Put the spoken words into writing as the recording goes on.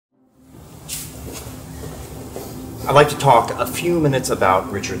I'd like to talk a few minutes about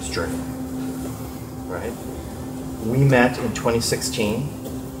Richard's journey. Right? We met in 2016,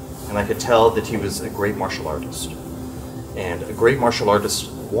 and I could tell that he was a great martial artist. And a great martial artist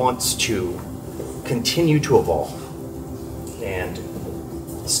wants to continue to evolve and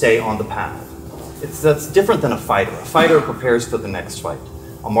stay on the path. That's different than a fighter. A fighter prepares for the next fight.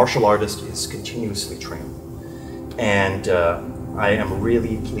 A martial artist is continuously training. And I am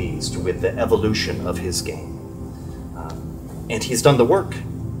really pleased with the evolution of his game. And he's done the work.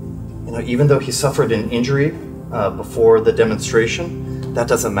 You know, even though he suffered an injury before the demonstration, that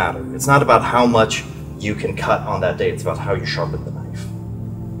doesn't matter. It's not about how much you can cut on that day. It's about how you sharpen the knife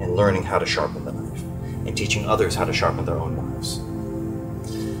and learning how to sharpen the knife and teaching others how to sharpen their own knives.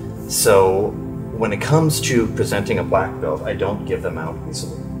 So when it comes to presenting a black belt, I don't give them out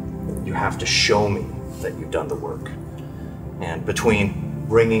easily. You have to show me that you've done the work. And between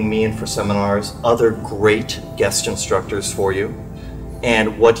bringing me in for seminars, other great guest instructors for you,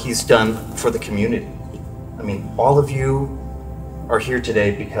 and what he's done for the community. I mean, all of you are here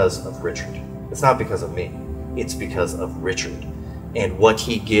today because of Richard. It's not because of me. It's because of Richard and what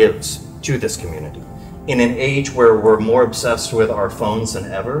he gives to this community. In an age where we're more obsessed with our phones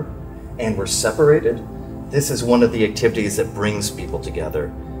than ever, and we're separated, this is one of the activities that brings people together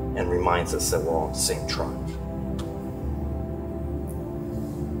and reminds us that we're all the same tribe.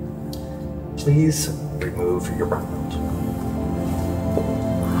 Please remove your brown belt.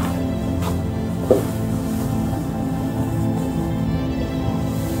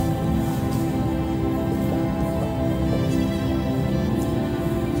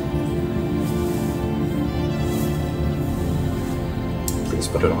 Please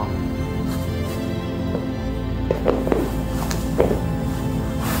put it on.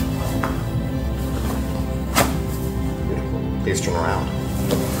 Please turn around.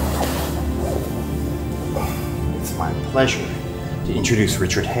 It's my pleasure to introduce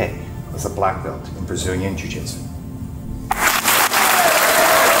Richard Haye as a black belt in Brazilian Jiu Jitsu.